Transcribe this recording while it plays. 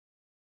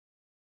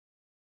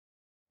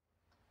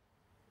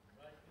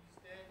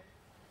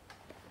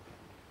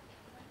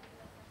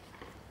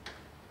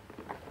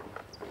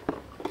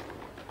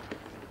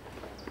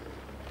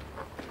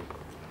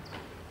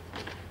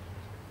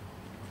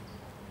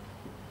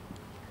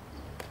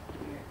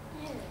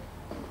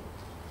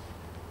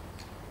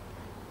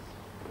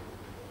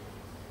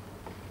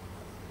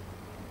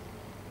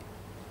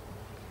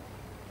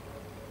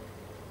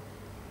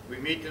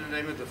meet in the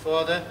name of the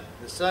Father,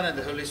 the Son, and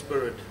the Holy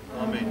Spirit.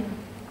 Amen.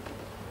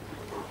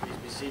 Please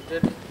be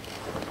seated.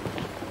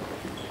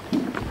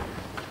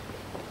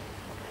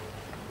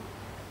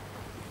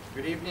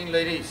 Good evening,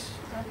 ladies.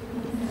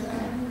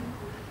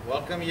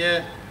 Welcome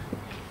here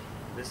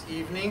this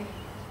evening,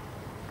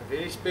 a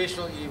very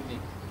special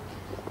evening.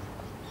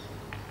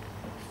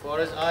 As far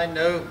as I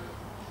know,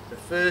 the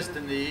first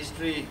in the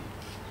history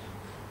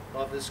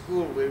of the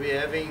school where we're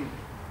having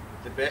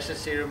the Basher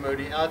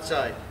ceremony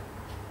outside.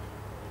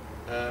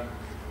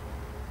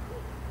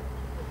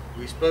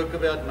 We spoke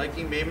about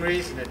making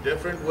memories in a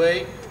different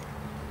way.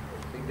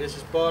 I think this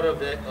is part of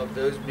that, of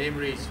those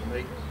memories,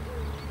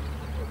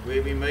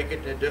 where we make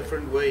it a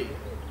different way.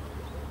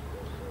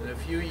 And a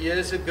few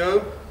years ago,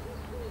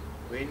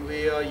 when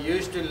we are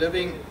used to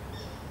living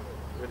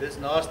with this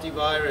nasty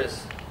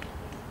virus,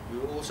 we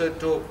also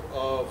talk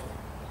of,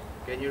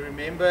 can you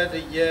remember the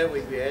year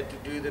when we had to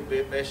do the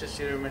Basher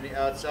ceremony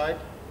outside?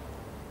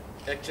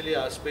 Actually,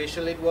 how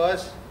special it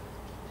was.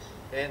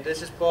 And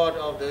this is part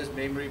of those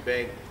memory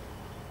bank.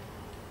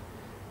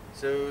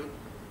 So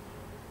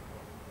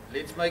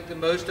let's make the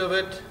most of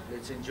it.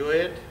 Let's enjoy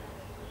it.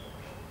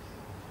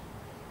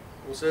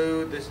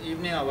 Also, this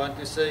evening I want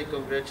to say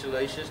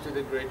congratulations to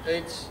the grade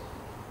 8s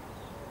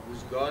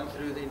who's gone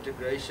through the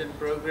integration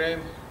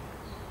program.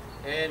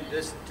 And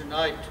this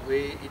tonight,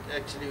 where it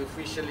actually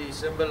officially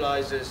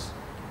symbolizes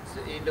it's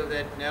the end of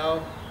that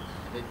now,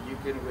 that you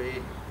can wear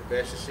the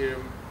Basher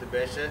serum, the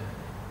Basher.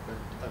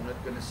 But I'm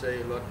not going to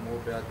say a lot more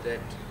about that.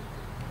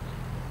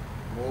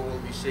 More will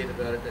be said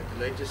about it at a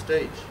later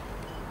stage.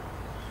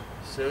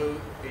 So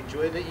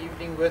enjoy the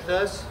evening with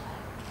us,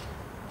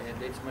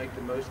 and let's make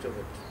the most of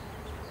it.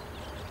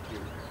 Thank you.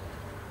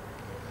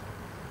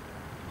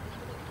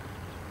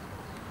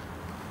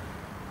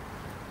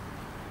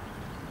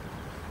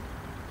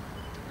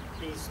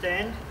 Please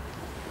stand.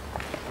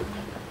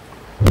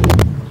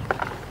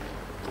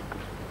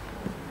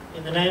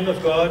 In the name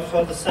of God,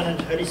 Father, Son,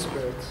 and Holy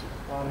Spirit.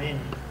 Amen.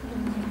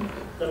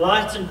 The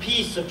light and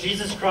peace of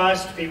Jesus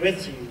Christ be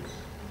with you,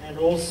 and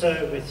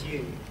also with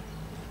you.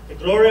 The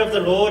glory of the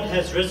Lord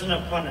has risen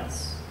upon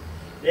us.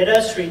 Let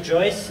us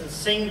rejoice and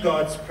sing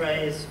God's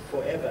praise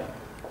forever.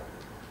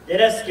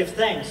 Let us give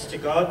thanks to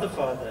God the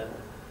Father,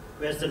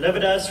 who has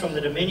delivered us from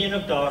the dominion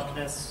of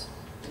darkness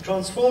and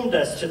transformed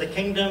us to the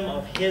kingdom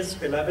of his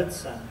beloved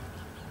Son.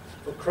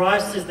 For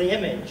Christ is the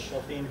image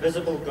of the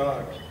invisible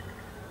God,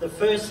 the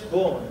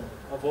firstborn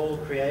of all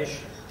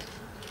creation.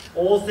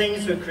 All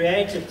things were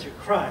created through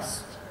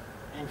Christ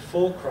and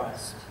for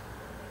Christ.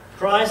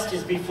 Christ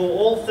is before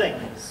all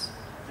things,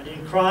 and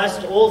in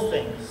Christ all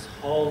things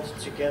hold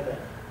together.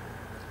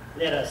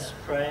 Let us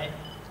pray.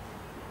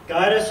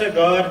 Guide us, O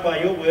God,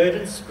 by your word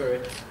and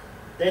spirit,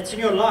 that in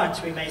your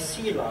light we may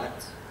see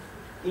light,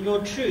 in your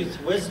truth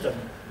wisdom,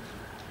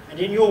 and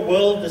in your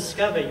world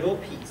discover your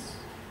peace.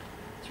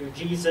 Through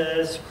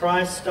Jesus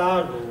Christ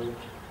our Lord.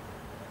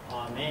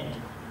 Amen.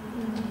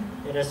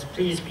 Let us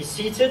please be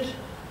seated.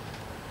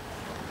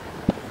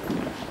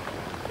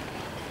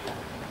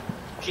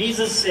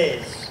 Jesus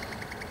says,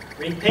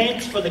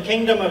 "Repent, for the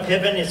kingdom of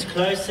heaven is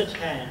close at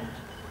hand."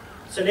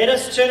 So let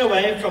us turn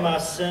away from our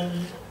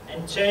sin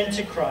and turn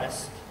to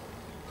Christ,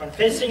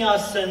 confessing our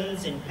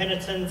sins in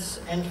penitence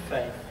and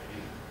faith.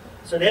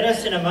 So let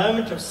us, in a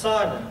moment of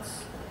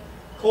silence,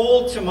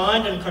 call to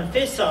mind and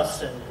confess our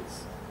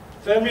sins,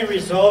 firmly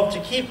resolved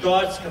to keep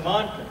God's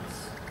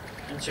commandments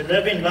and to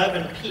live in love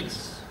and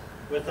peace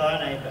with our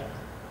neighbor.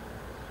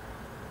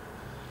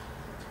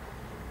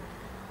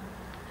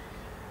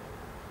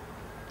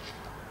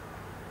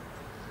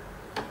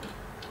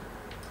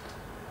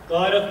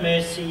 God of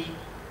mercy,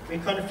 we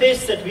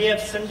confess that we have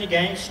sinned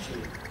against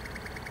you,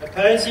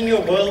 opposing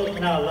your will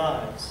in our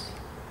lives.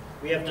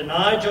 We have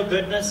denied your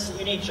goodness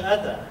in each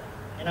other,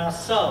 in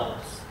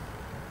ourselves,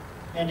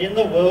 and in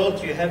the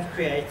world you have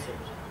created.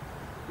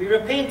 We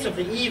repent of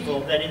the evil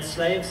that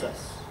enslaves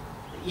us,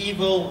 the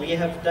evil we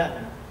have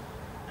done,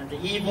 and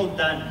the evil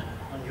done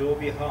on your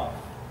behalf.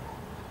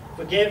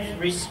 Forgive,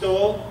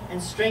 restore,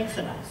 and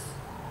strengthen us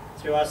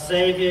through our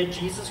Saviour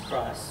Jesus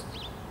Christ,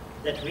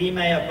 that we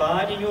may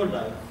abide in your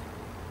love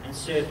and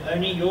serve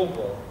only your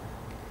will.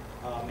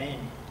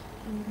 Amen.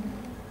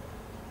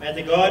 May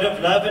the God of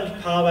love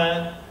and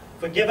power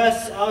forgive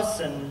us our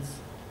sins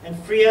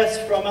and free us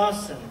from our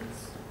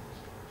sins,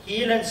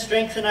 heal and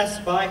strengthen us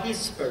by his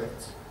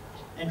Spirit,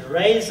 and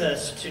raise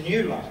us to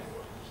new life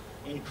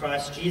in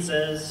Christ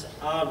Jesus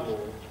our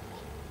Lord.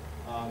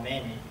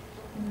 Amen.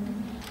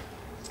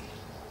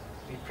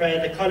 We pray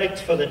the collect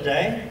for the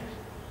day.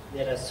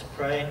 Let us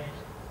pray.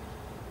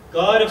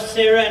 God of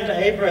Sarah and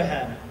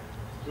Abraham,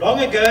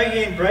 long ago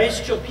you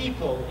embraced your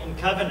people in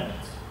covenant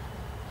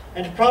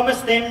and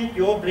promised them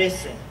your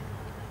blessing.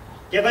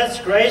 Give us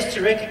grace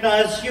to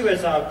recognize you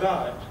as our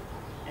God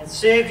and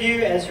serve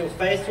you as your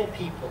faithful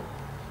people.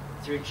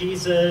 Through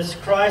Jesus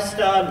Christ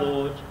our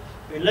Lord,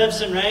 who lives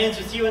and reigns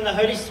with you in the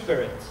Holy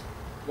Spirit,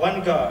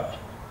 one God,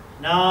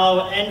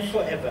 now and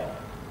forever.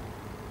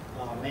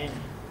 Amen.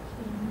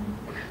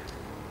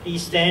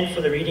 Please stand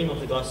for the reading of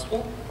the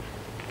Gospel.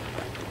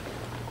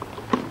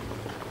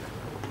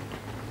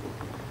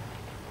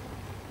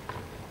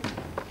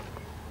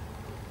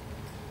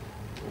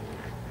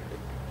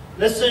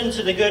 Listen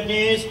to the good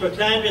news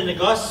proclaimed in the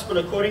Gospel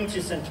according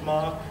to St.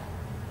 Mark,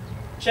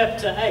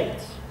 chapter 8,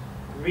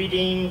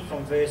 reading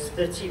from verse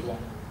 31.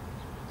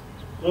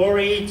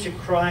 Glory to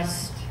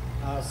Christ,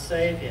 our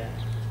Saviour.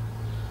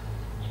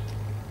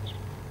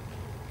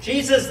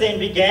 Jesus then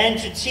began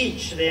to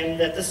teach them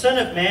that the Son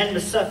of Man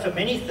must suffer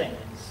many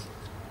things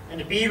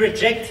and be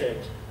rejected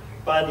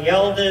by the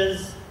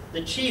elders,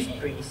 the chief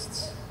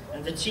priests,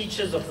 and the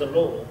teachers of the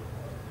law,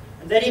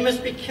 and that he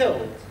must be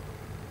killed,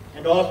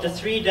 and after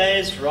 3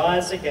 days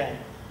rise again.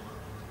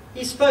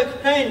 He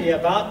spoke plainly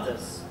about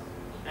this,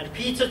 and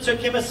Peter took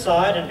him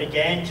aside and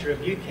began to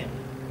rebuke him.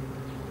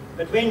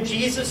 But when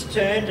Jesus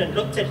turned and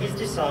looked at his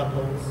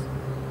disciples,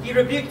 he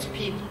rebuked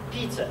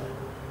Peter.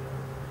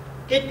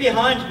 "Get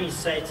behind me,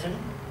 Satan,"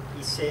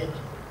 he said.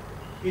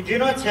 "You do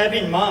not have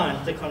in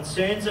mind the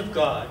concerns of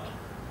God,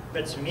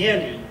 but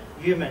merely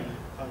human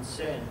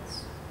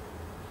concerns."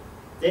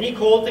 Then he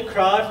called the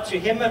crowd to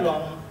him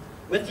along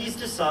with his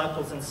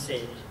disciples and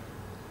said,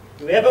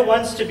 "Whoever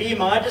wants to be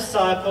my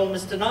disciple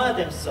must deny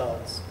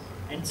themselves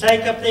and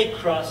take up their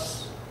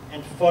cross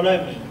and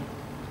follow me.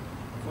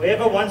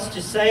 Whoever wants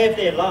to save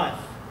their life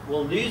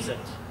will lose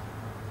it,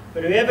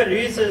 but whoever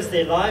loses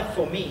their life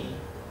for me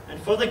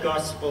and for the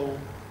gospel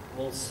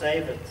will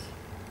save it.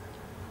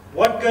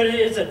 What good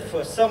is it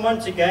for someone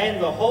to gain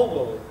the whole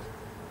world,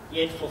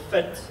 yet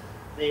forfeit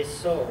their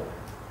soul?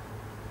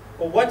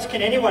 Or what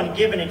can anyone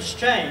give in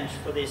exchange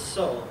for their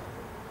soul?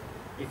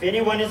 If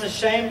anyone is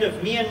ashamed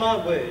of me and my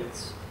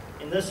words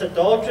in this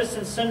adulterous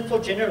and sinful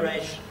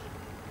generation,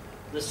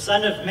 the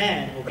Son of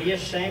Man will be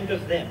ashamed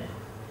of them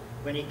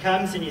when he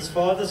comes in his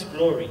Father's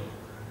glory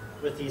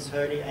with his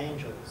holy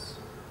angels."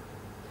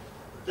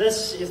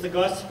 This is the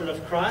gospel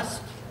of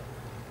Christ.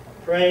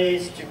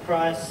 Praise to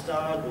Christ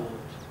our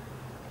Lord.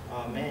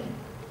 Amen.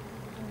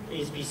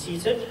 Please be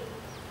seated.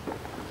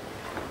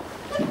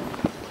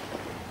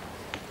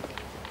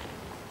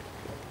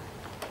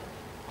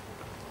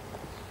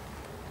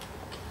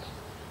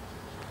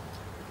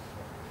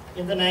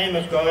 In the name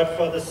of God,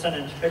 Father, Son,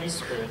 and Holy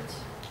Spirit.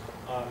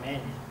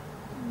 Amen.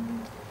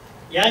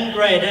 Young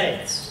grade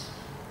 8s,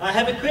 I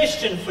have a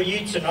question for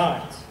you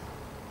tonight.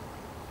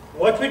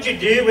 What would you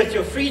do with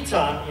your free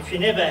time if you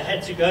never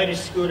had to go to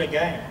school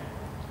again?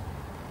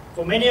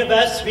 For many of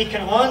us, we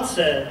can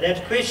answer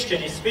that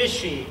question,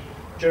 especially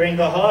during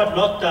the hard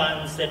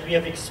lockdowns that we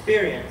have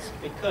experienced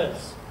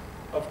because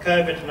of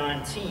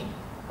COVID-19.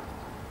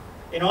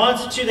 In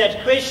answer to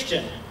that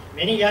question,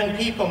 many young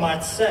people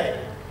might say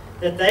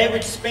that they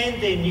would spend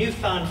their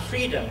newfound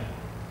freedom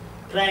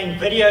playing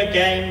video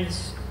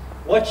games,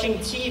 watching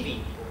TV,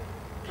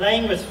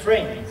 playing with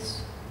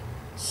friends,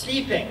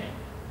 sleeping,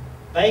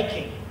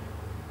 baking,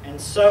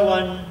 and so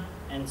on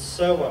and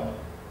so on.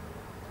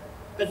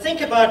 But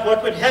think about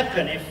what would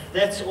happen if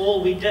that's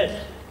all we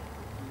did.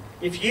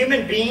 If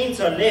human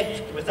beings are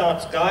left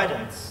without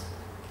guidance,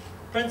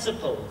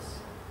 principles,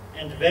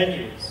 and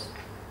values,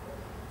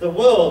 the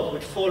world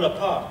would fall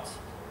apart.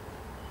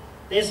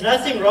 There's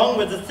nothing wrong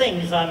with the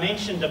things I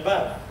mentioned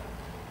above.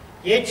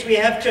 Yet we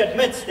have to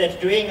admit that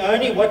doing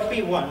only what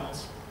we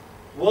want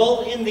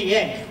will, in the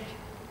end,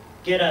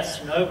 get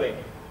us nowhere.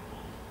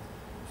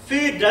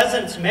 Food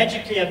doesn't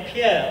magically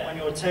appear on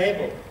your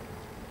table.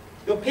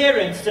 Your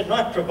parents did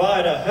not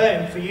provide a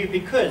home for you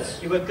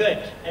because you were good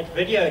at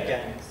video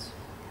games.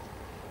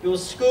 Your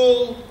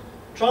school,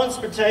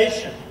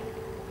 transportation,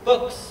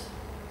 books,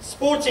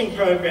 sporting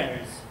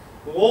programs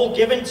were all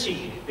given to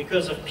you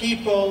because of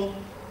people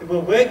who were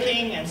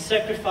working and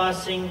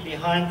sacrificing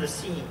behind the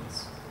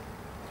scenes.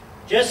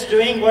 Just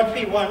doing what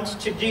we want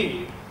to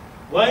do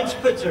won't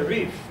put a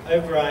roof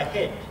over our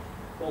head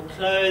or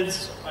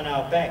clothes on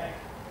our back.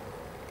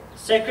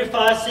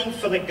 Sacrificing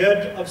for the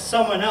good of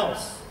someone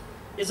else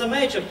is a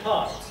major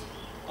part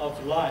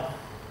of life.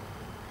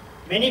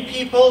 Many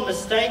people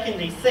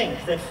mistakenly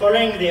think that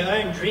following their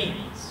own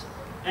dreams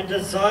and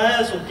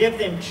desires will give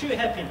them true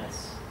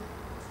happiness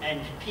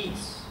and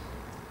peace.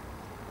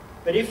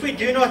 But if we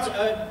do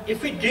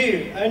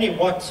only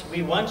what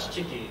we want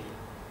to do,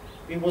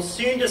 we will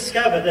soon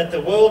discover that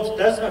the world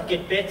does not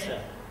get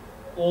better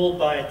all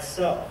by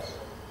itself.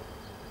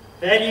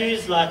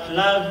 Values like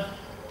love,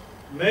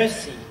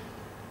 mercy,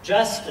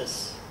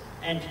 justice,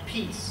 and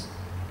peace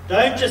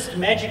don't just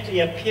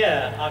magically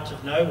appear out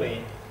of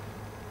nowhere.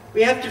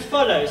 We have to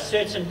follow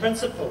certain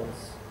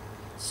principles,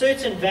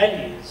 certain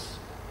values,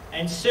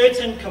 and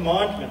certain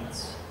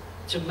commandments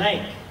to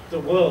make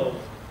the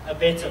world a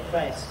better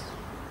place.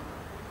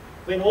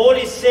 When all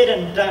is said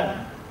and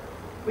done,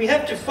 we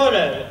have to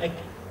follow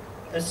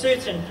a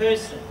certain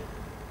person,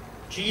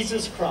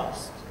 Jesus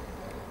Christ.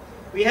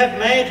 We have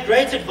made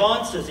great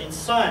advances in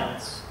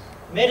science,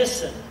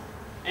 medicine,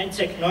 and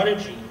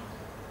technology,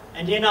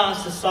 and in our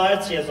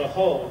society as a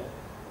whole.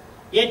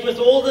 Yet with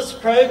all this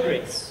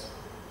progress,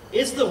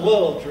 is the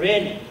world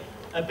really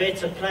a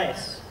better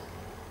place?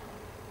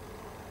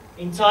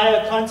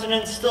 Entire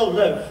continents still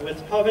live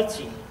with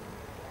poverty.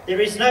 There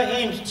is no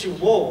end to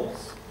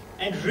wars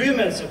and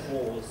rumors of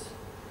wars,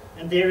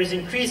 and there is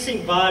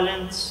increasing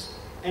violence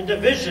and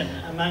division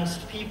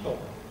amongst people.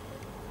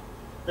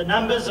 the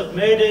numbers of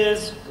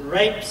murders,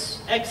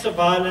 rapes, acts of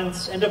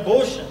violence, and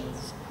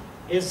abortions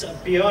is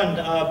beyond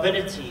our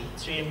ability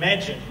to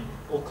imagine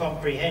or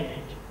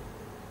comprehend.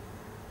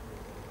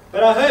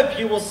 But I hope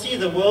you will see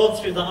the world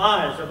through the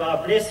eyes of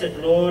our blessed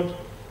Lord,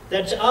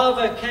 that our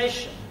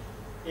vocation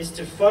is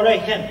to follow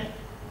him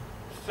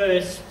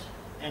first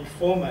and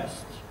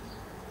foremost.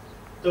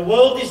 The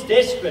world is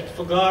desperate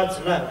for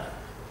God's love,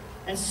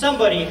 and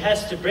somebody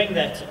has to bring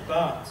that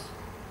about.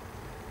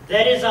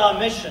 That is our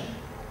mission,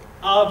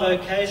 our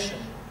vocation.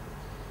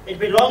 It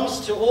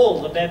belongs to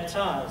all the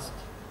baptized.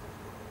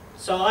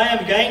 So I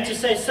am going to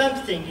say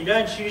something you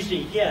don't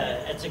usually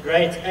hear at a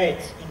grade 8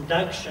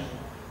 induction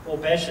or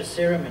basher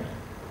ceremony.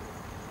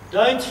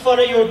 Don't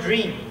follow your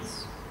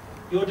dreams,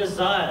 your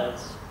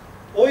desires,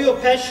 or your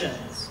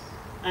passions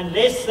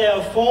unless they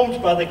are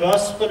formed by the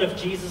gospel of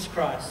Jesus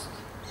Christ.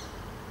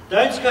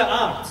 Don't go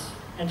out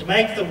and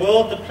make the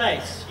world the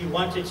place you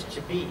want it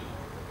to be.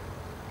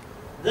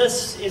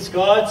 This is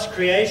God's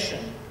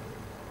creation.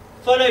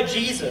 Follow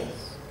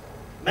Jesus.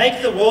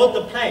 Make the world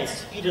the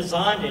place he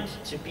designed it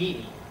to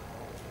be.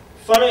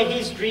 Follow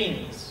his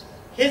dreams,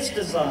 his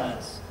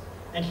desires,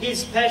 and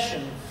his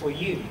passion for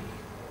you.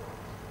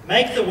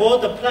 Make the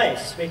world a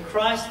place where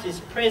Christ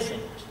is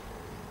present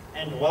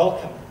and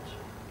welcomed.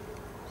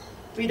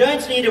 We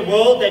don't need a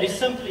world that is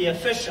simply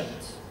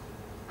efficient,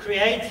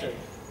 creative,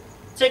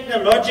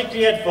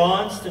 technologically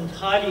advanced, and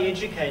highly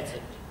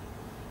educated.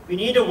 We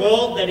need a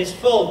world that is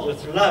filled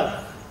with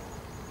love,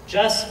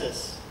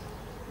 justice,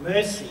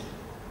 mercy,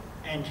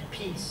 and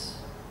peace.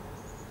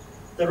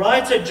 The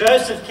writer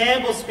Joseph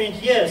Campbell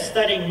spent years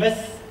studying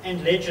myth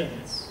and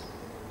legends.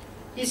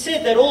 He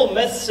said that all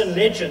myths and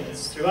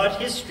legends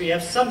throughout history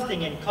have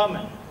something in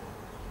common.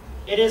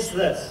 It is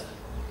this: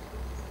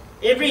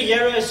 every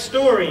hero's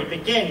story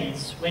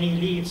begins when he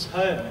leaves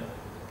home.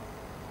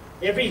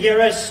 Every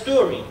hero's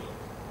story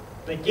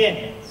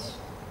begins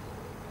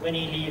when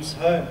he leaves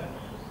home.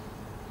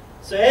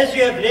 So as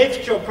you have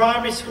left your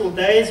primary school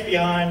days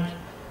behind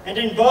and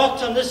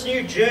embarked on this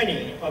new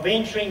journey of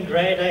entering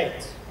grade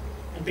 8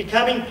 and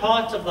becoming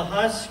part of the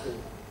high school,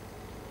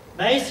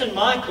 may St.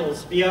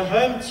 Michael's be a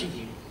home to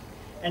you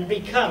and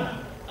become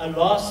a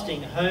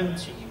lasting home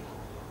to you.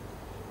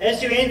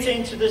 As you enter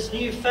into this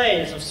new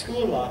phase of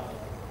school life,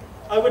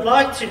 I would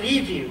like to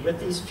leave you with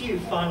these few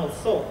final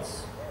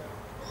thoughts.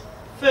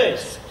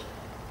 First,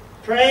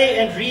 pray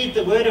and read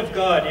the Word of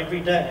God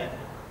every day,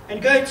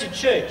 and go to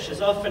church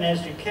as often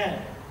as you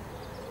can.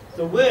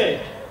 The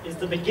Word is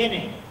the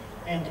beginning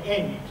and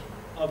end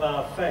of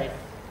our faith.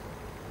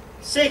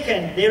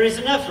 Second, there is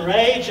enough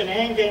rage and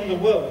anger in the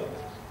world.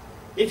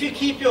 If you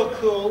keep your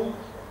cool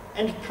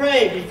and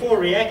pray before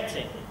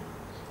reacting,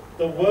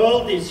 the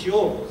world is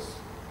yours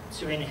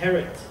to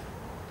inherit.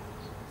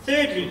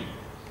 Thirdly,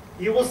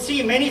 you will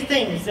see many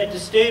things that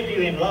disturb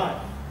you in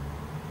life.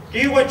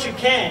 Do what you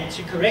can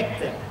to correct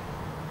them.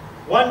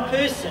 One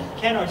person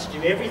cannot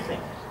do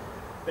everything,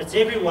 but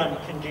everyone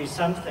can do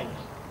something.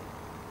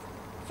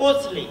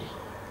 Fourthly,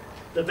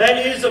 the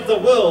values of the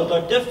world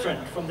are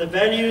different from the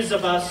values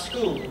of our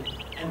school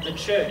and the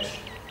church.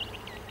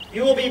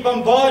 You will be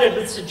bombarded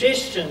with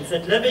suggestions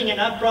that living an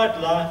upright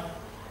life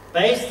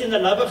based in the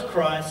love of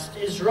Christ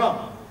is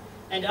wrong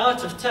and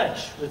out of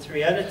touch with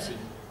reality.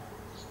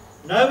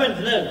 Know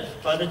and live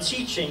by the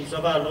teachings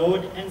of our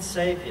Lord and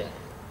Saviour.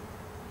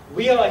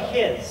 We are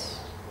his,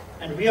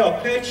 and we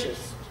are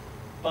purchased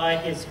by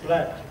his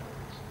blood.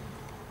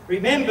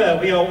 Remember,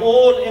 we are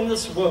all in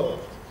this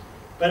world,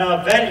 but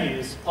our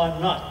values are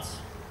not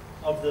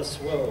of this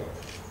world.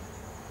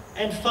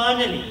 And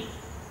finally,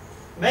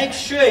 make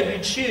sure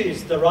you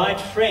choose the right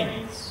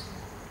friends,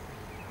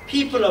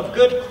 people of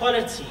good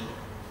quality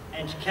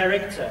and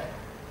character.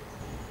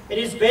 It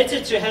is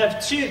better to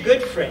have 2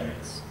 good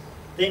friends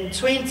than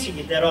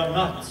 20 that are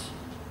not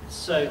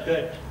so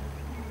good.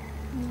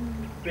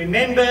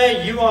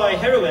 Remember, you are a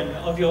heroine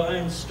of your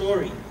own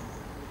story.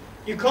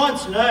 You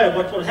can't know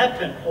what will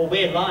happen or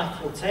where life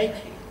will take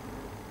you.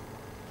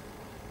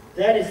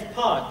 That is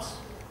part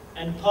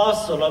and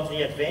parcel of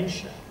the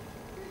adventure.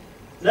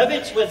 Live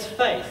it with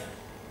faith,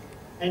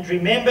 and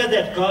remember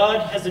that God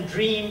has a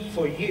dream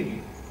for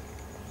you.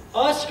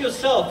 Ask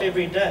yourself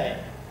every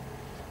day,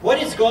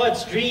 what is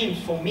God's dream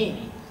for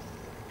me,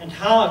 and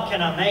how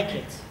can I make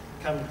it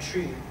come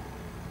true?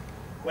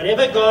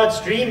 Whatever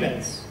God's dream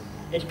is,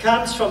 it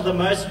comes from the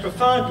most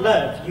profound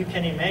love you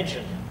can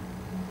imagine.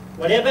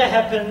 Whatever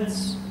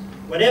happens,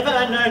 whatever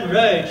unknown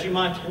road you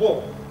might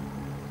walk,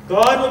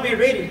 God will be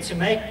ready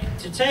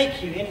to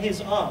take you in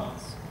his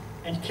arms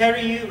and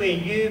carry you where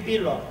you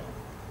belong.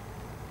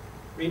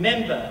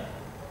 Remember,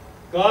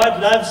 God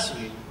loves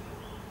you,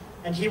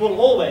 and he will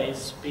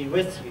always be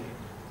with you.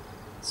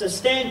 So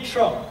stand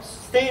strong,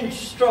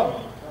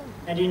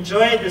 and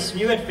enjoy this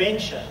new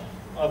adventure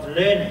of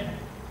learning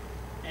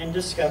and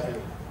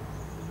discovery.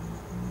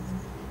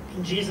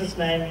 In Jesus'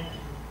 name,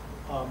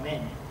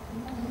 amen.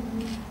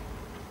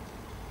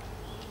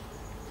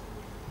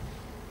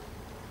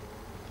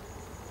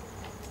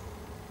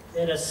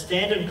 Let us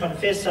stand and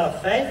confess our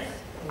faith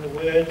in the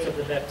words of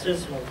the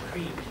baptismal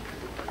creed.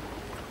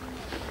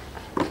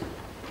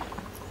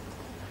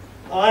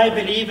 I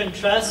believe and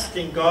trust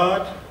in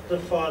God the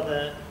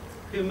Father,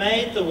 who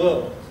made the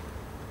world.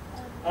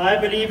 I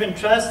believe and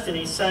trust in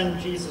his Son,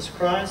 Jesus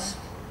Christ,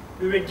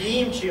 who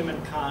redeemed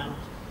humankind.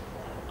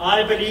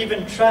 I believe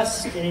and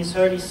trust in his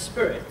Holy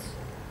Spirit,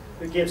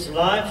 who gives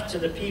life to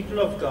the people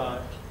of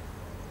God.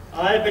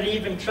 I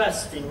believe and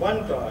trust in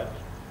one God,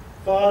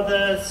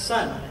 Father,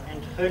 Son,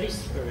 and Holy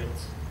Spirit.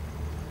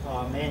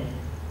 Amen.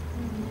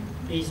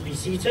 Please be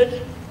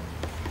seated.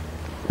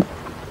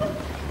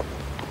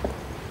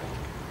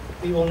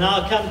 We will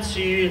now come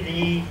to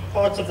the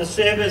part of the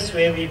service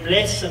where we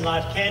bless and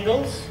light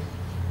candles.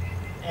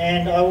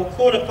 And I will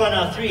call upon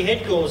our three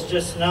head girls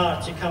just now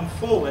to come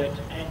forward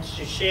and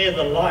to share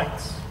the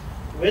light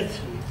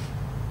with you.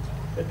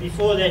 But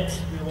before that,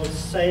 we will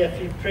say a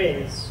few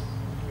prayers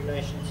in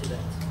relation to that.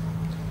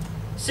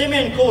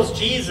 Simeon calls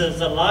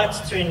Jesus a light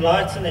to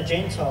enlighten the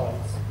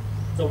Gentiles.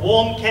 The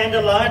warm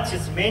candlelight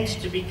is meant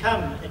to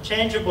become a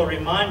changeable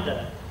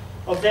reminder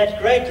of that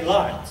great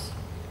light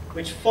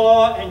which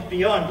far and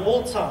beyond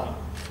all time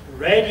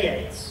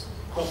radiates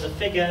from the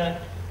figure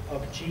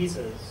of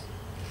Jesus.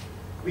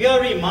 We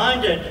are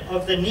reminded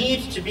of the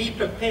need to be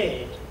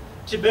prepared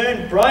to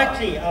burn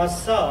brightly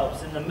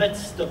ourselves in the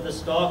midst of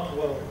this dark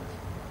world.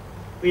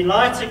 We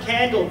light a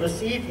candle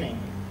this evening.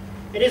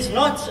 It is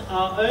not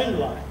our own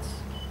light.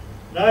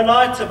 No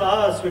light of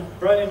ours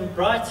would burn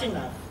bright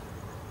enough.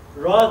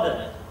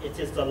 Rather, it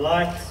is the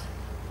light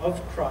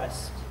of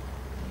Christ.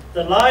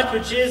 The light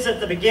which is at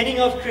the beginning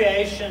of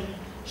creation,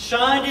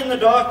 shined in the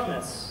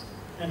darkness,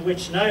 and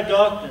which no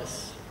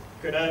darkness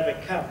could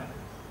overcome.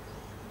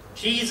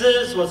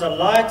 Jesus was a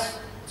light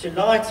to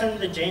lighten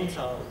the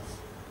Gentiles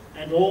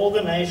and all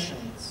the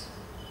nations,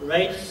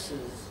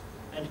 races,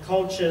 and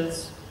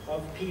cultures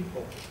of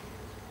people.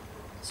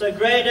 So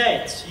grade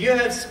 8, you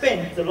have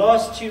spent the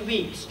last 2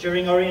 weeks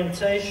during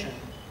orientation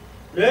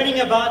learning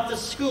about the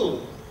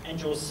school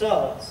and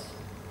yourselves.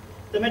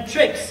 The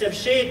matrics have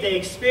shared their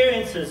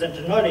experiences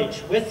and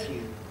knowledge with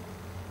you.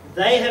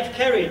 They have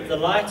carried the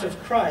light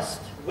of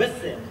Christ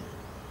with them.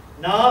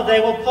 Now they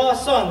will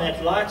pass on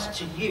that light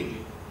to you.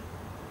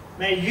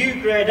 May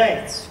you, grade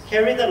 8,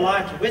 carry the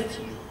light with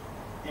you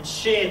and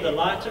share the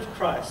light of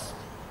Christ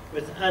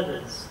with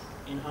others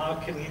in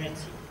our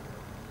community.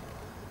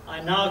 I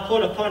now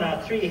call upon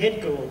our three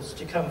head girls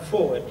to come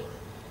forward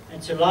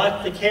and to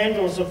light the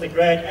candles of the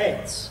grade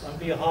 8s on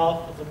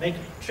behalf of the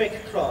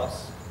matric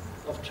class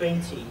of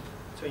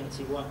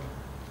 2021.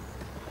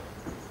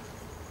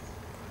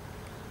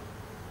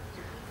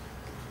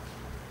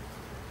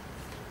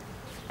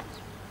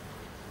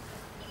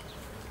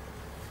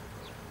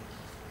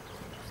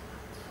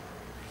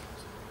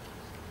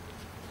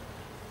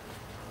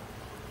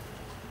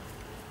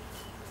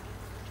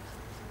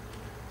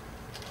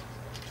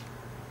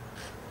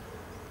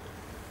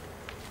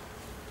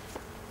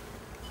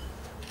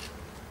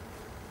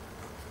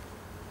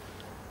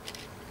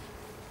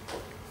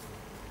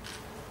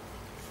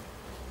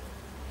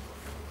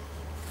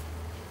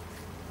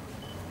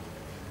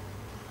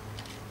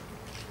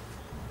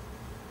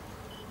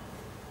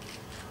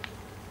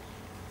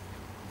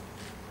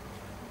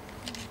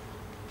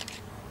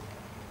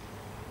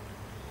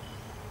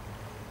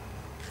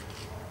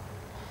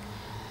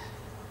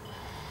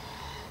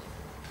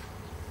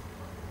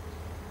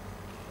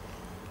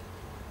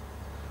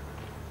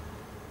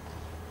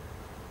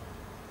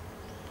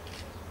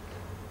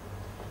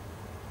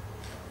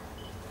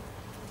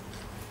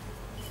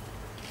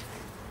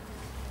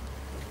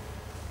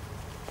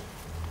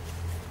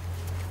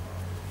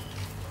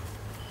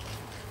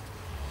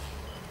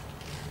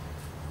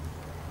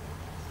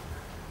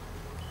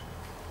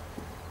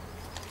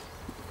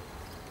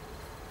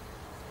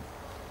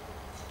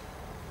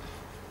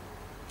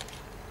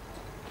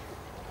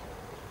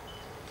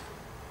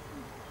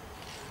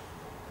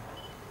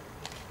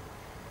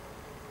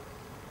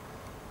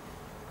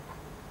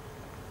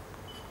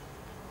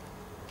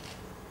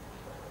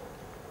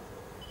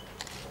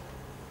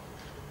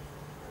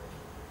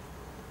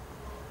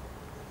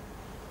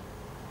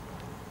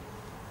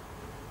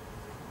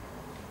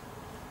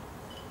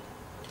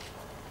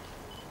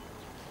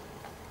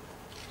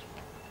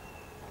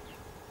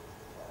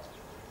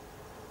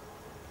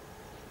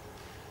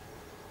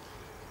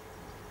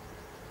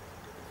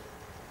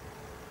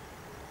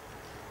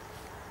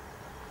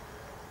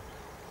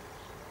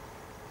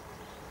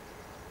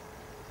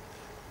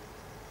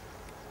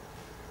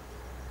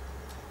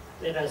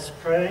 Let us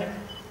pray.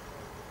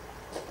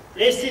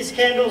 Bless these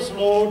candles,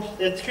 Lord,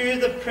 that through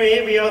the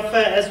prayer we offer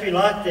as we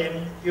light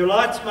them, your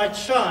light might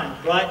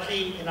shine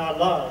brightly in our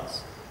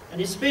lives,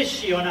 and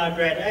especially on our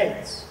grade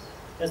 8s.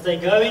 As they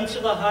go into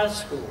the high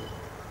school,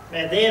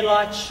 may their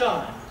light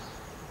shine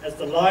as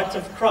the light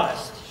of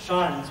Christ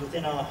shines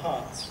within our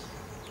hearts.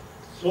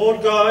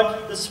 Lord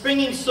God, the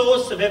springing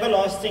source of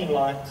everlasting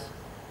light,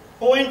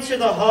 pour into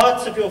the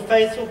hearts of your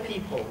faithful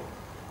people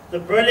the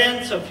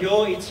brilliance of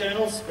your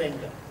eternal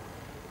splendor,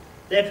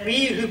 that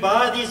we who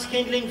by these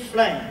kindling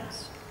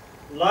flames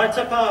light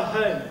up our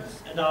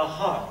homes and our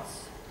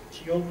hearts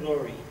to your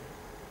glory,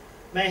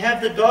 may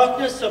have the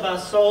darkness of our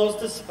souls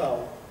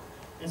dispelled,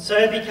 and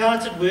so be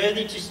counted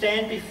worthy to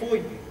stand before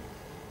you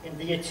in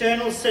the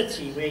eternal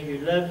city where you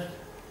live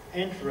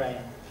and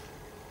reign.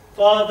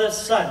 Father,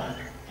 Son,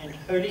 and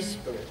Holy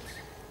Spirit,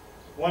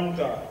 one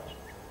God,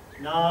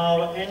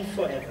 now and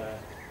forever.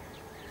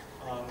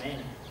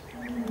 Amen.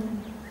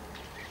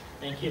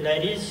 Thank you,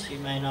 ladies. You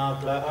may now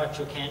blow out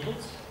your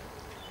candles.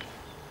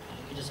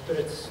 You can just put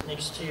it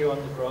next to you on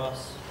the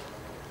grass.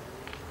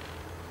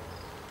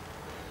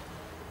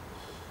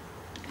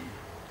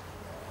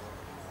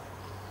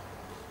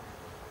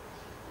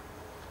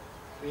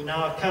 We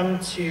now come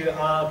to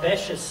our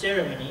Basha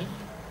ceremony,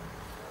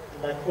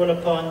 and I call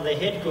upon the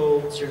head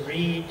girl to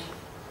read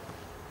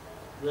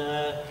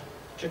the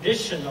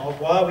tradition of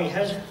why we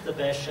have the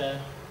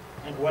Basha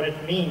and what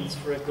it means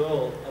for a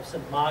girl of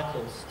St.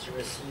 Michael's to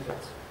receive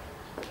it.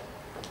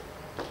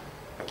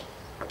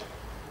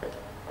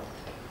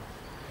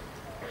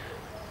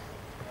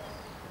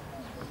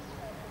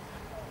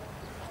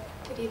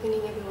 Good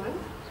evening, everyone.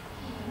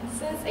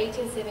 Since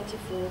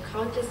 1874,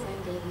 countless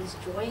young ladies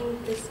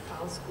joined this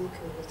Bow School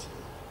community.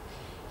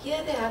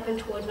 Here they have been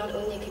taught not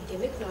only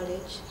academic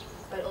knowledge,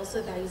 but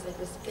also values like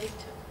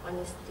respect,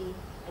 honesty,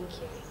 and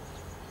caring.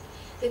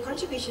 Their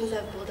contributions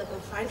have built up a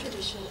fine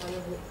tradition on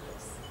your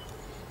efforts.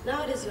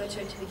 Now it is your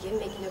turn to begin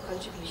making a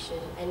contribution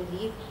and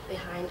leave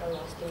behind a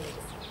lasting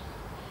legacy.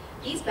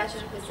 These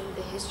badges represent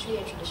the history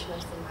and tradition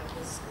of St.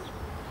 Michael's School.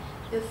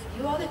 If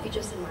you are the future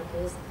of St.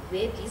 Michael's,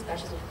 wear these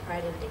badges with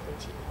pride and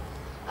dignity.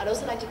 I'd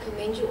also like to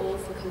commend you all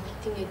for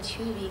completing your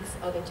 2 weeks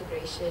of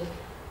integration,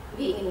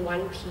 being in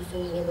one piece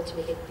and being able to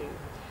make it through.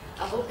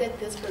 I hope that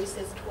this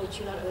process taught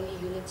you not only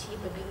unity,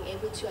 but being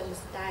able to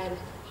understand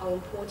how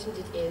important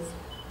it is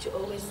to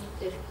always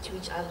live to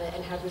each other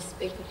and have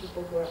respect for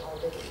people who are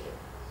older than you.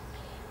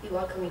 We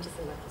welcome you to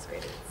St. Michael's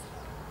Graduates.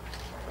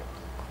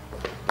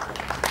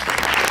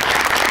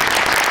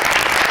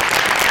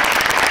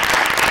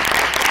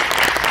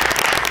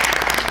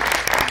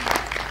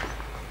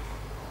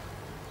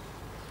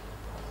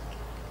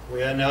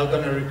 We are now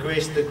going to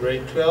request the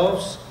grade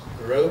 12s,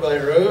 row by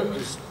row,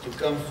 to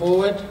come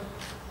forward.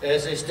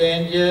 As they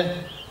stand here,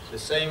 the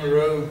same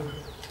row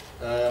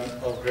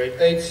of grade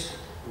 8s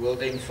will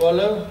then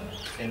follow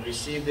and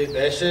receive their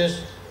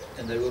bashes,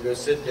 and they will go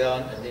sit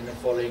down, and then the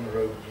following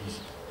row, please.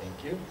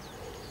 Thank you.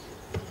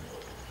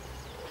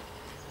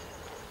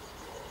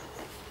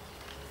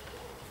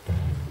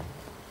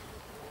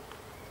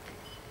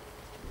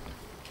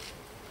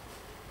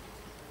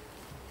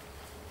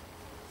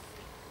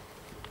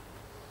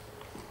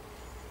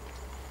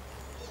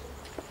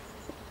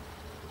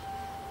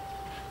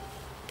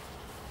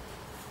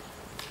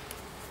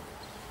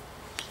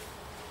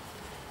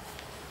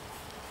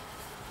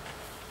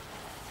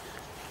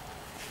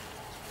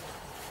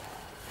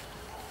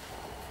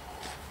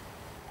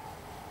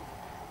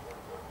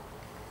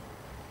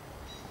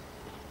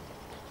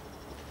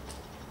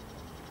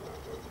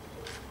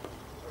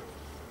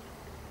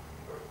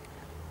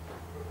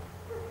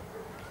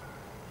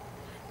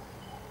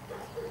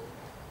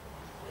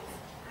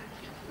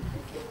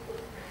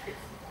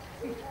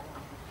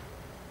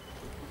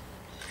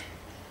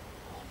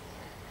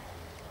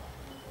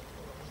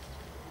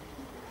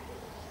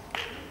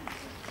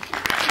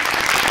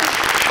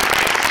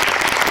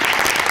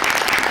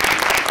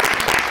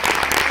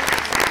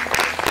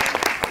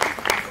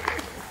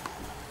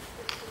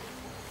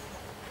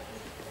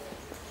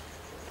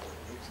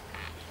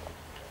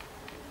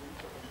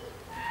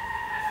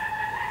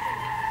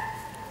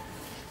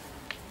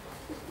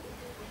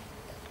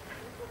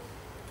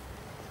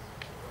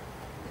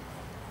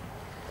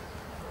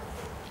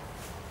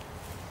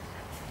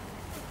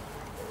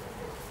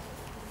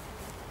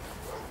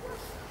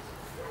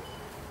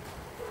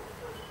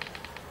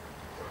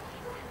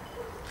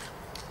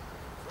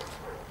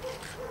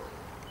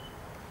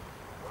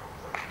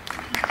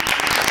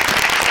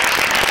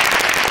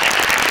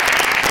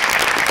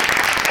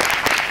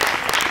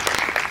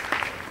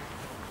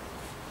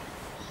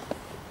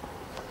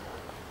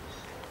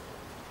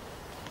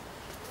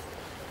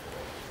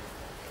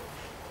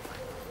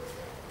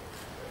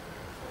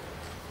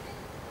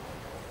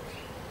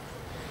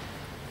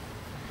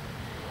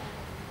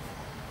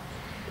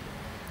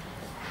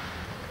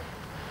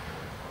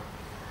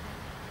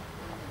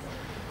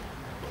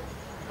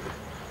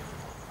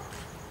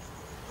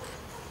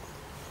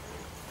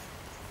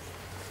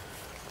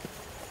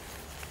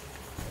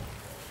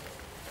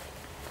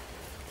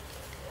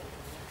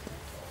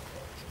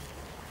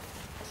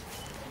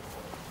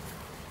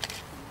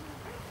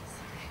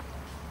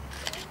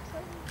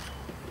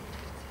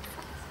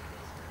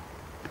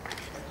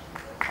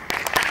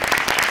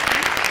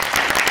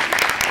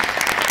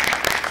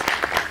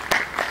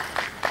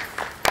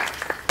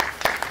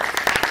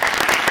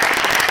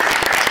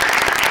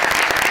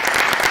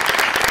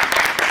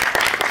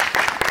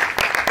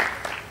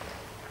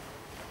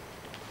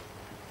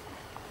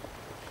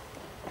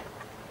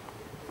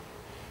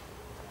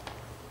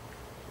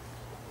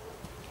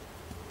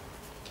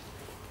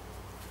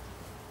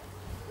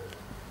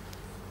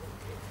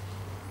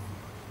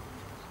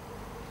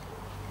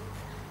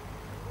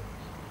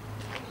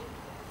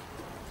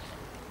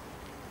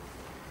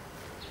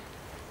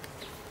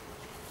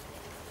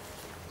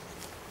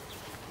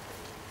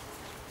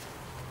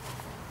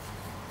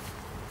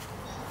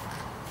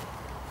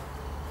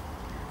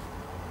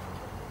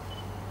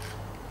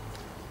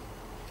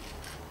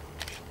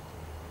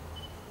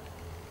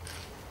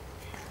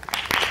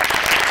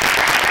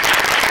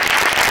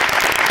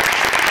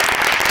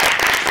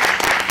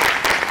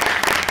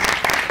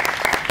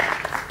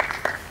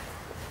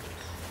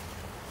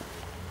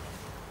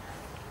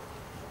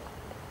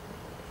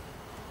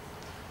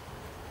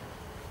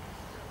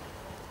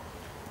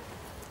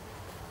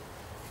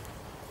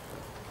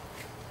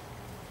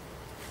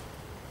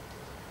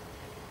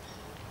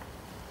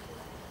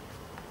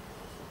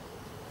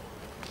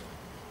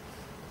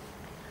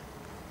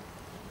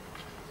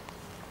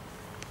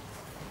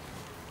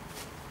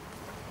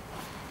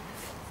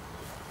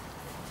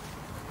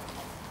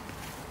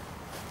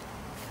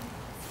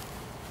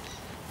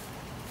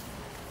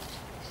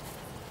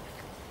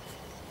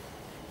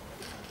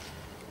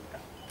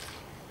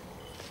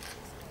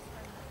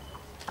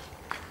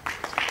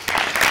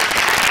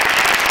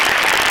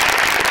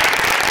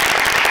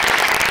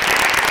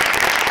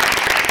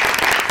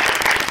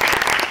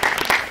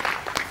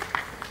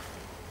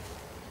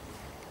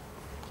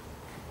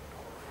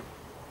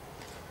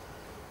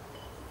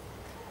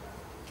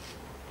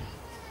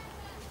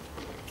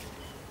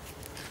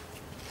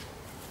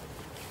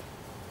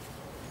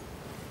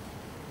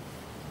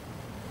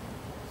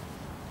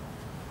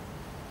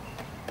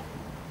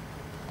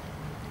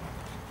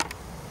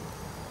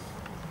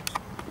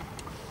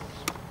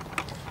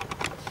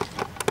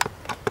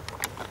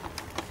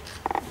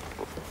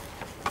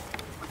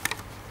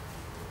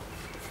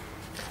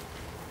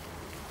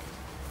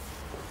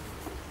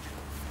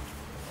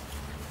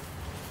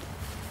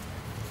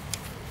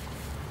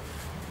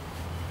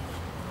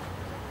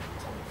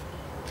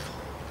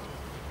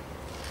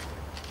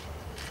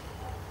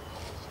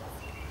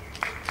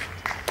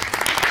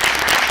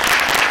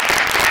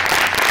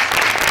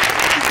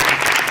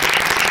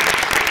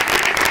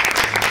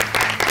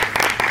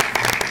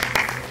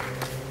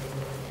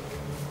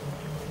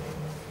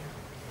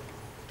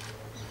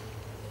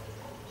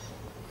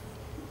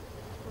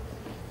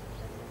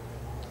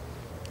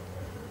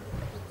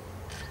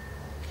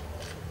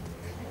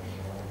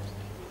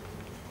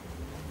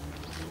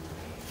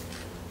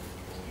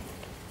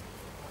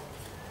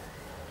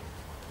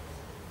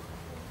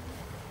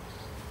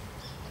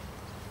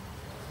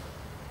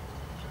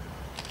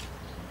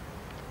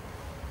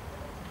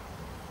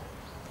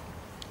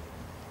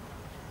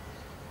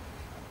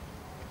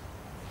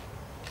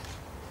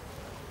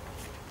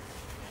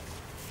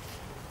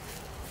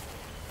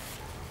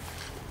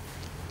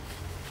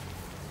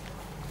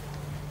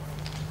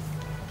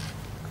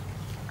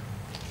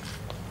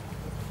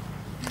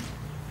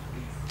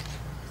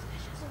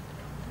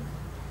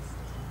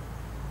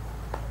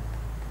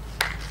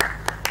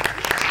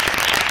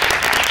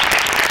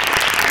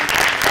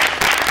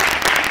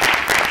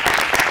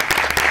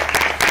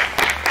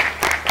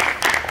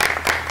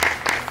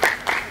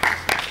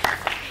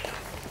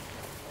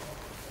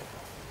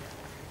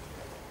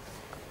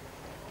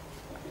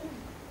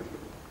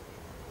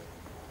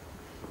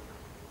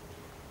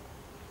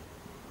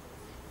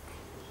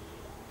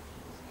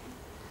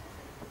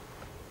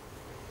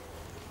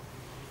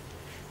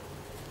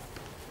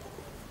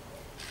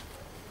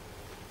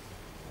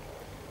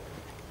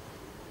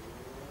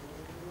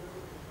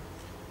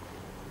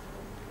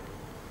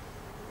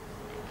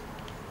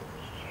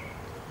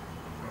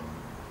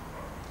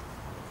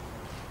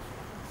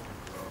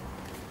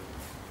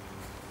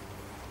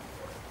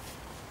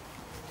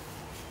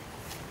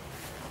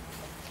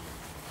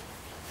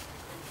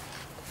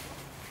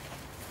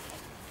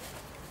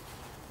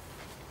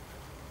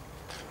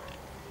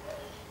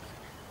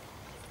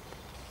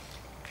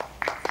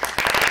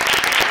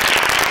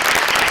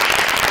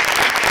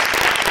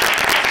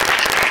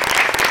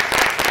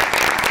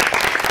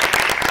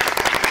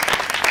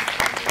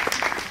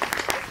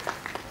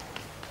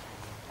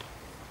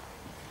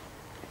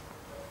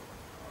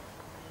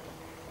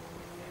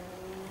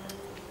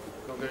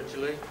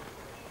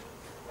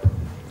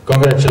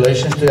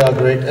 Congratulations to our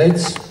grade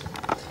 8s.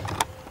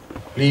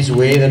 Please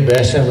wear the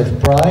basher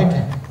with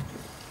pride.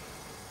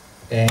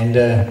 And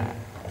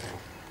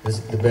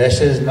the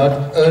basher is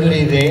not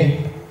only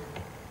there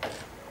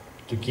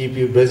to keep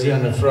you busy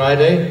on a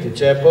Friday to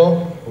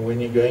chapel or when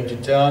you're going to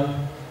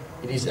town.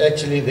 It is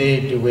actually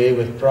there to wear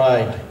with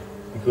pride,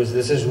 because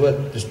this is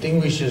what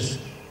distinguishes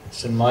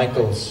St.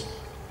 Michael's.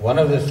 One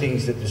of the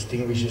things that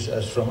distinguishes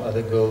us from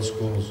other girls'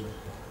 schools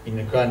in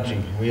the country.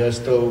 We are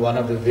still one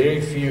of the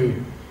very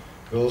few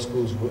girls'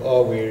 schools who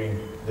are wearing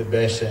the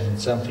basher, and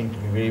it's something to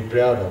be very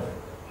proud of.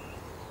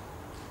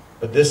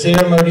 But this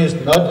ceremony is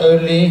not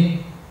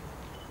only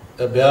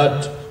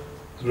about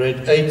grade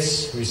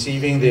 8s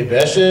receiving their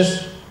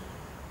bashers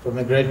from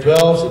the grade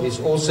 12s, it is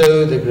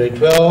also the grade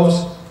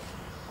 12s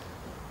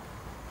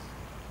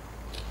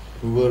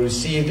who will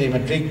receive their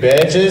matric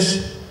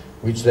badges,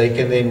 which they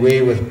can then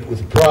wear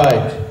with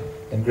pride.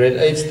 And grade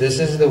 8s, this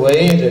is the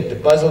way that the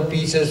puzzle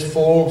pieces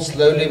fall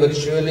slowly but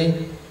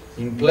surely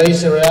in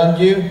place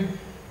around you,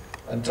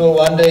 until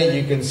one day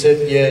you can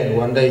sit here and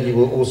one day you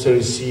will also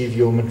receive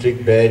your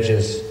matric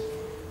badges.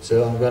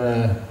 So I'm going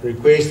to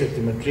request that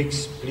the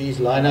matrics please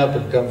line up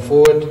and come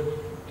forward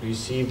to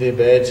receive their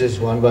badges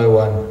one by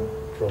one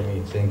from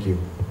me. Thank you.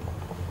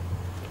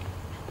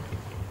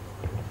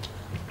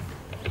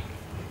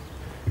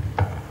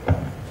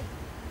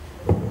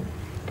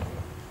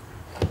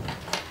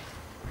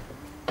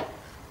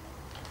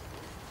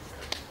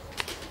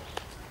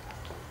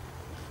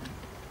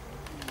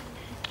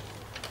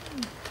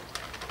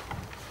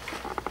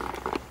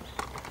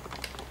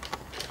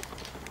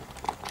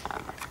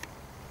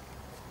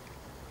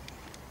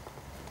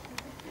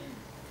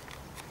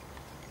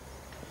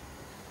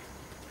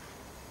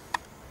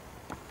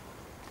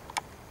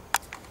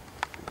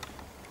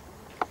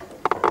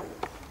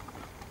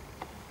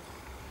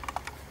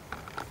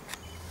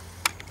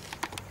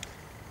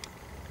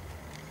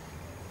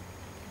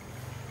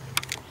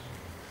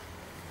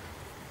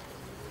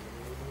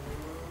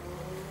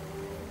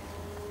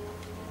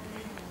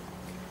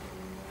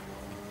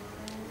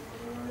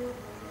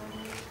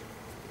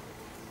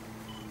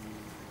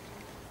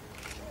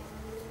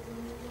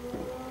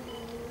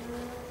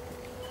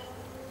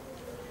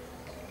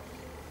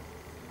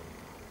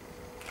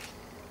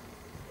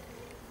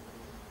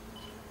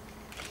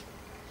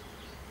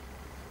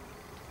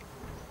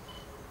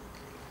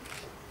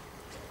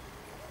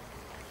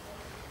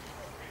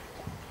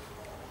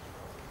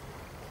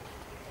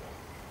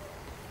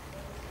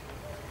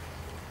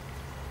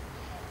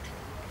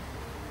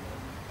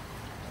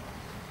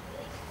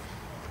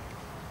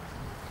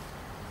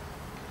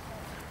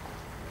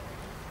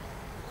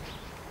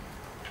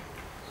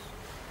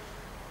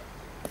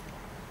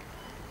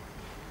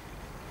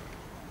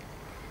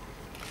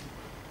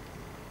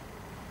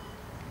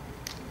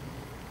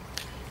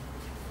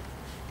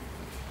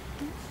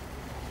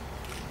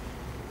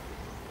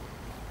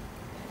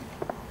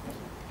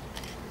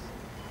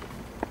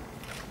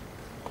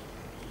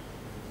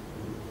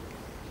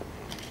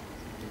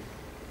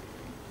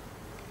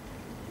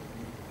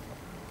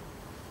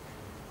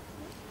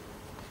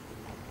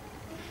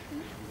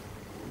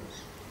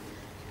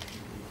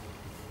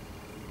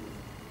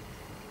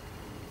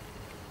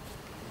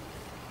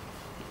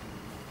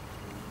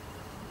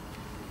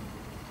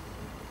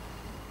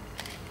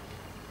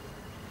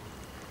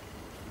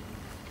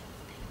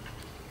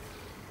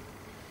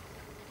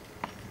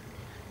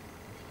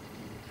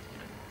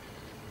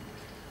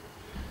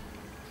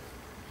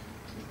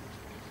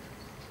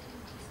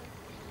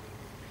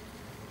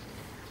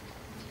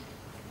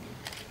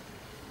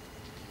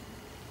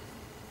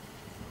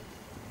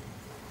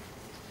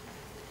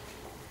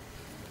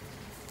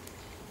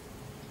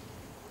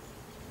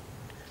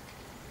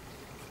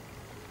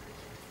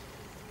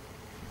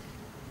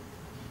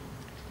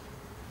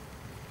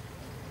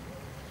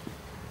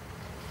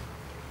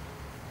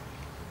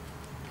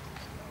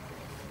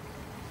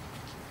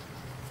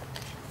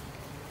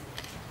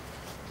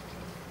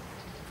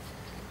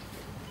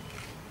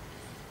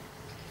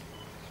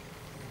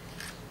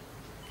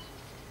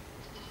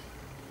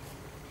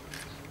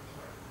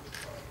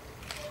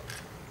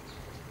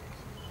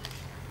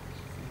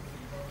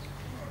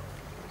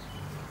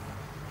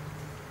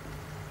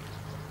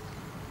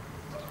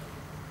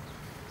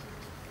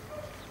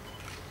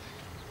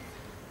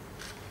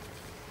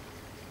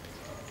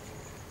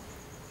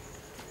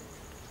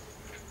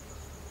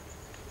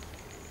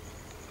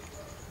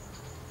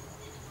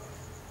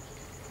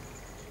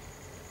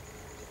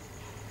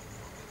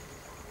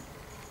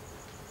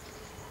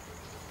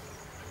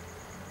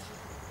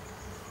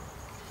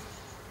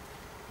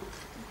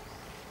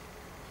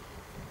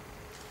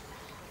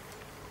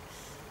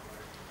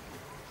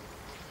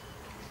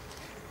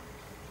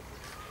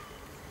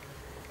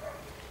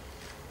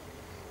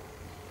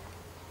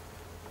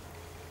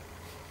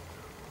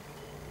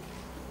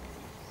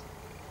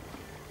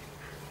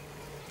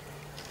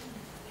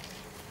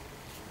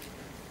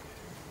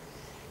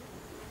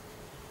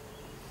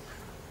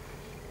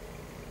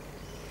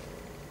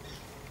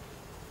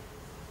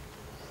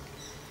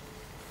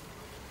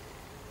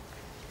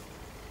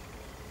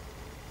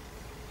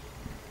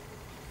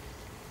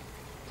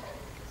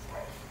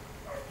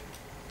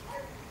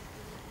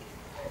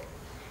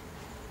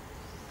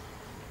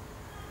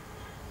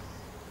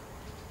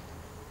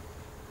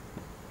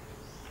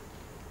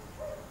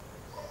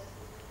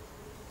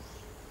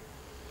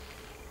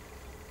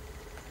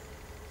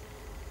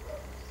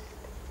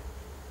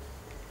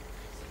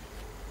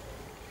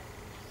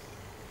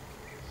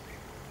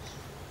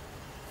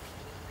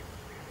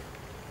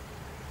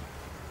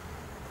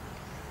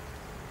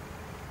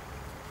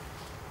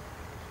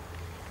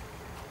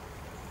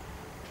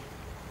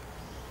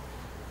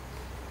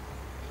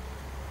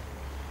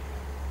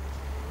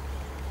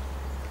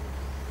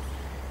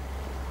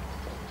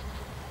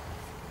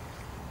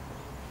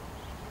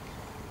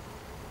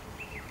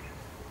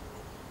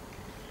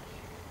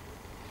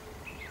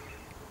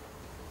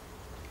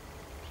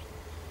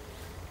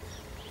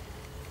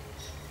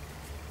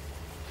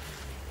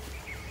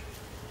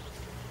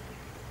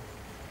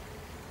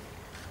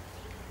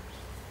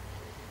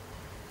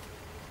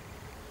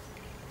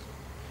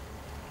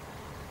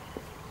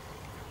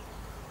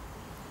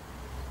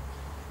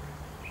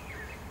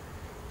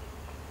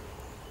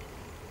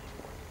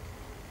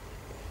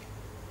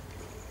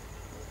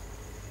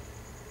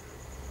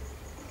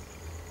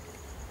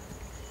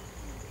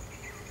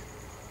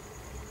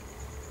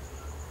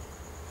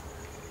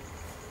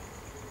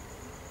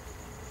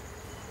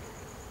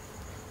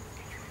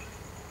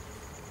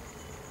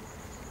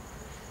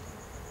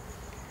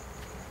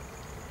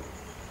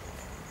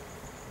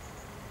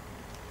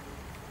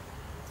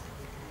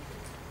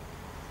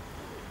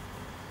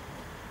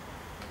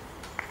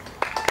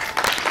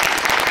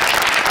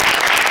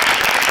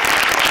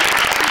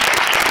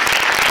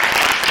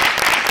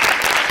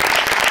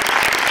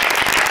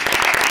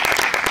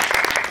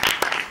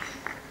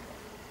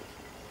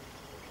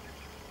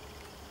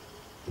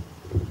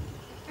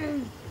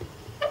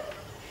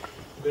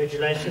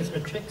 Congratulations,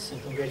 Matrix,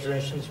 and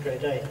congratulations,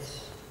 Grade 8.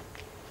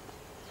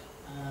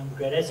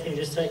 Grade 8, can you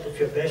just take off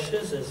your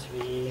badges as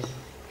we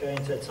go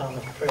into a time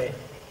of prayer?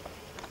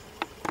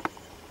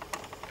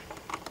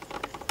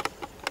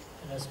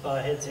 Let us bow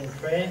our heads in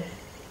prayer.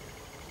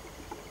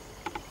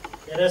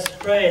 Let us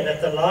pray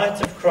that the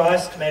light of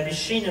Christ may be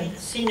seen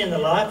in the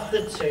life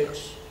of the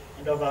church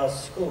and of our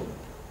school.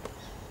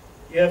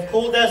 You have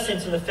called us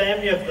into the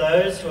family of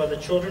those who are the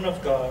children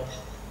of God.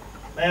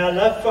 May our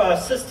love for our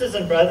sisters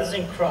and brothers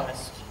in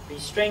Christ be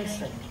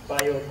strengthened by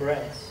your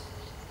grace.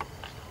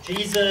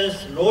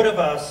 Jesus, Lord of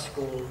our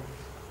school,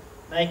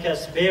 make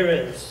us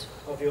bearers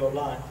of your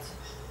light.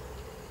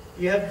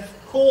 You have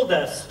called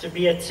us to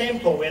be a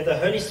temple where the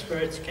Holy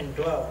Spirit can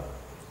dwell.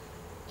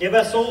 Give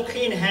us all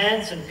clean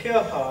hands and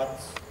pure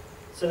hearts,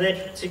 so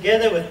that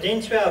together with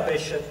Dentwe, our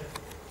bishop,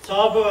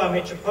 Thabo, our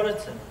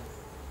metropolitan,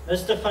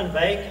 Mr. Van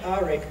Wyk,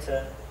 our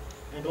rector,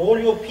 and all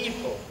your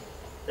people,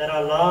 that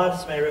our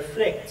lives may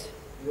reflect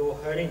your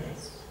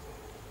holiness.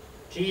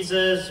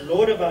 Jesus,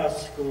 Lord of our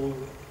school,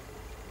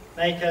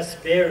 make us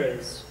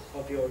bearers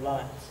of your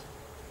light.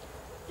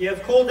 You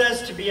have called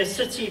us to be a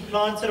city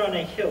planted on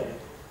a hill,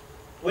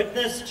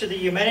 witness to the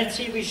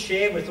humanity we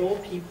share with all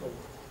people.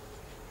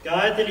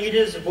 Guide the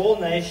leaders of all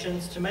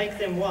nations to make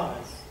them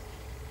wise,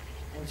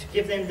 and to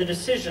give them the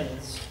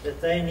decisions that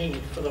they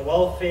need for the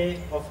welfare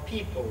of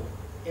people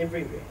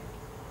everywhere.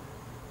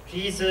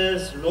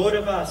 Jesus, Lord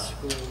of our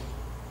school,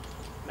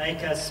 make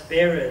us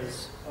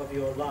bearers of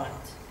your light.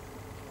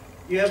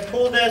 You have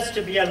called us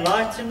to be a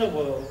light in the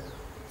world,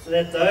 so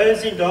that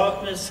those in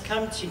darkness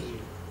come to you.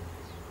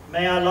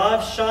 May our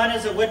lives shine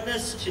as a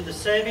witness to the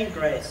saving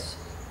grace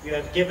you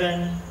have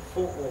given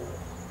for all.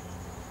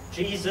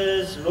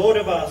 Jesus, Lord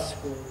of our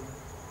school,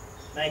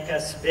 make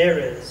us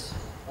bearers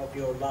of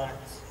your light.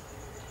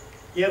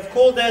 You have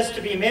called us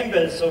to be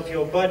members of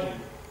your body,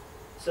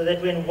 so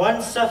that when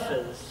one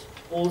suffers,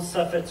 all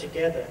suffer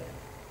together.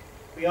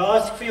 We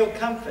ask for your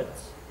comfort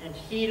and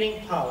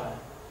healing power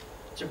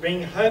to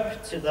bring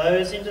hope to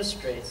those in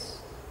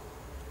distress.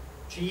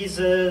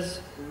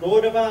 Jesus,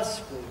 Lord of our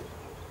school,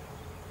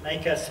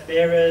 make us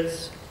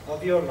bearers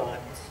of your light.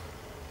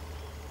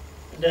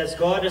 And as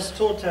God has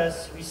taught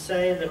us, we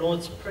say the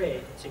Lord's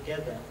Prayer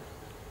together.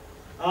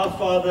 Our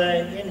Father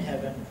in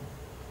heaven,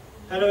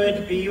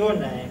 hallowed be your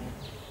name.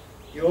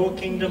 Your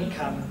kingdom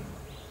come,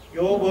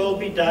 your will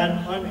be done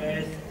on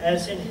earth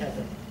as in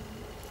heaven.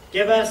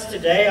 Give us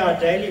today our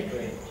daily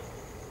bread.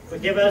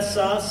 Forgive us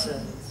our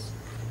sins,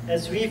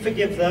 as we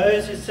forgive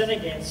those who sin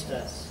against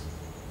us.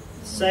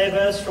 Save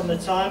us from the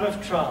time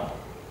of trial,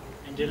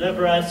 and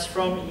deliver us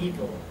from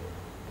evil.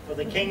 For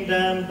the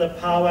kingdom, the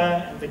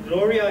power, and the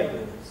glory are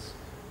yours,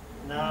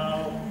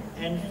 now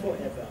and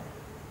forever.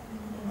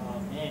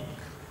 Amen.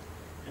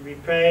 And we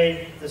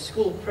pray the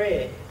school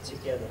prayer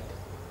together.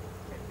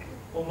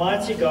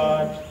 Almighty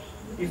God,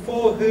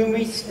 before whom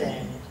we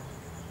stand,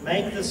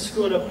 make the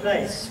school a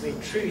place where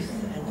truth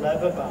and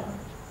love abound.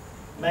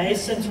 May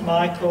St.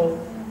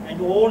 Michael and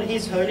all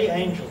his holy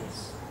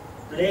angels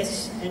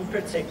bless and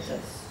protect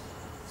us,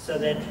 so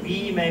that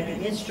we may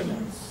be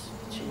instruments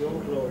to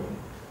your glory.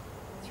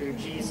 Through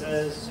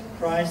Jesus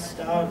Christ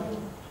our Lord.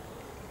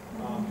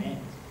 Amen.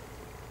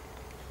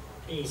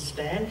 Please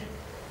stand.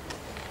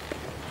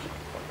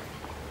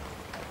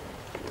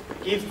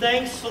 Give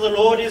thanks, for the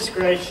Lord is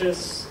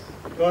gracious.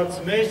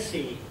 God's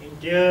mercy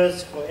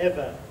endures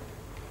forever.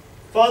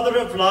 Father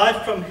of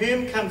life, from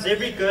whom comes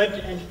every good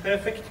and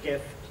perfect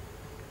gift,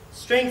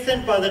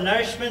 strengthened by the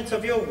nourishment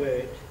of your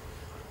word,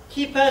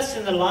 keep us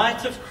in the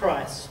light of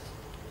Christ,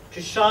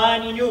 to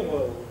shine in your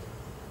world,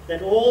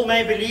 that all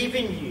may believe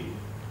in you,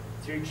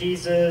 through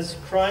Jesus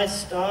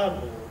Christ our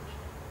Lord.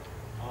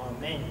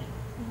 Amen.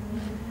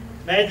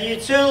 May the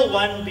Eternal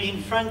One be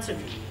in front of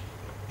you,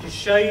 to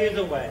show you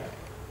the way.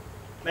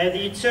 May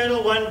the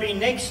Eternal One be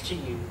next to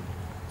you,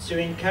 to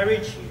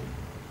encourage you.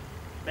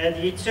 May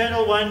the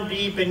Eternal One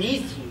be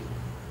beneath you,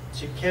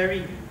 to carry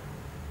you.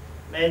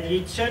 May the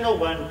Eternal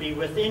One be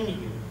within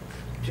you,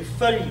 to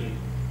fill you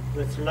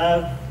with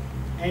love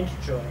and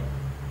joy.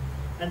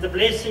 And the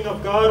blessing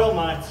of God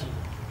Almighty,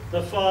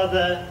 the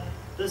Father,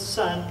 the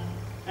Son,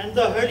 and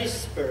the Holy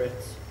Spirit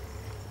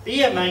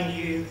be among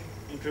you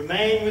and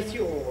remain with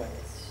you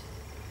always.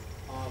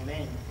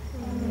 Amen.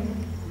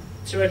 Amen.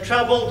 To a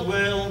troubled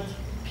world,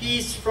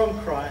 peace from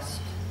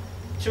Christ.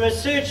 To a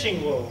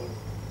searching world,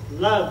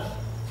 love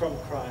from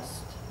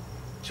Christ.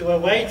 To a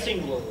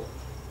waiting world,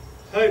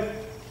 hope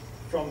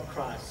from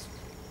Christ.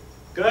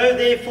 Go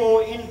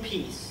therefore in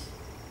peace,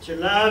 to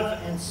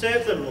love and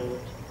serve the Lord,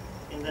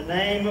 in the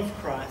name of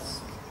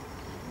Christ.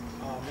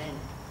 Amen.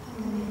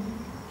 Amen.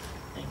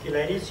 Thank you,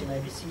 ladies. You may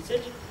be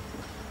seated.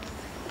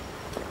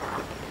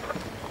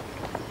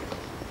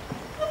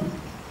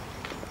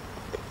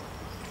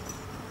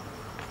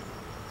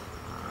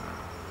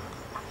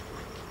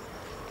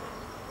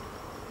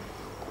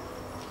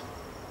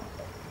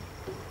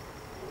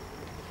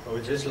 I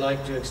would just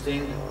like to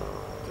extend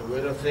the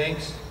word of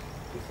thanks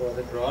to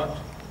Father Grant,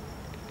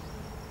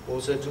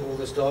 also to all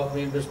the staff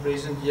members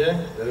present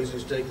here, those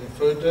who's taking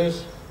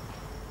photos,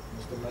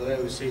 Mr. Miller,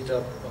 who set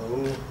up a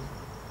whole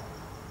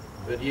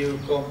video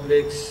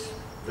complex,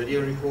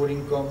 video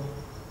recording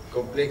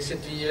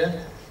complexity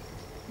here.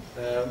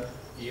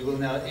 He will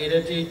now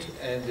edit it,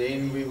 and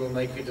then we will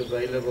make it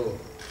available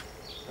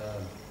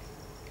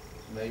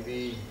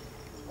maybe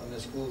on the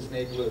school's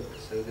network,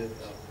 so that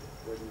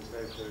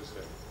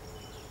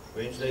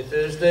Wednesday,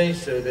 Thursday,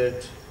 so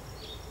that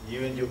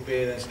you and your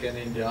parents can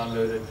then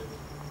download it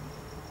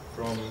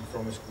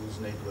from a school's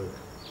network.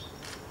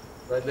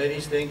 But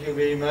ladies, thank you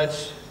very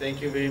much.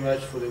 Thank you very much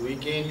for the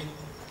weekend.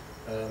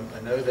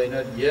 I know they're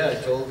not here. I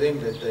told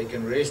them that they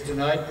can rest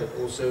tonight, but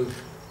also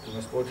to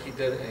Ms.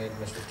 Potgieter and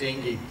Mr.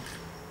 Tengi,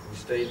 who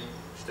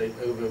stayed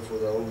over for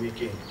the whole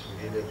weekend.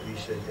 We really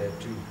appreciate that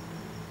too.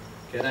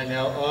 Can I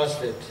now ask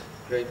that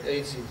grade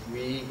 8s, if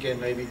we can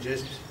maybe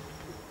just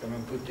come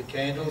and put the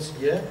candles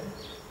here,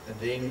 and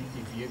then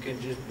if you can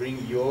just bring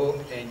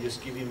and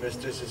just give him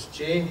Mistress's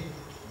chair,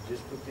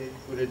 just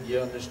put it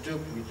here on the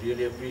stoop. We'd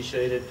really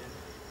appreciate it.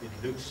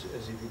 It looks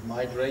as if it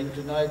might rain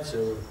tonight,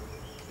 so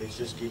let's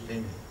just get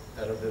them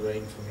out of the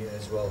rain for me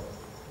as well.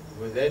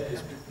 With that,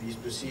 these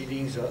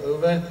proceedings are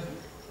over,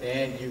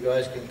 and you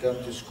guys can come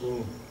to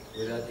school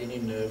without any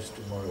nerves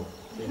tomorrow.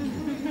 Thank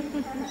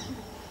you.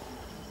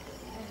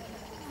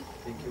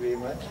 Thank you very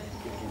much.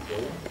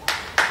 Thank you.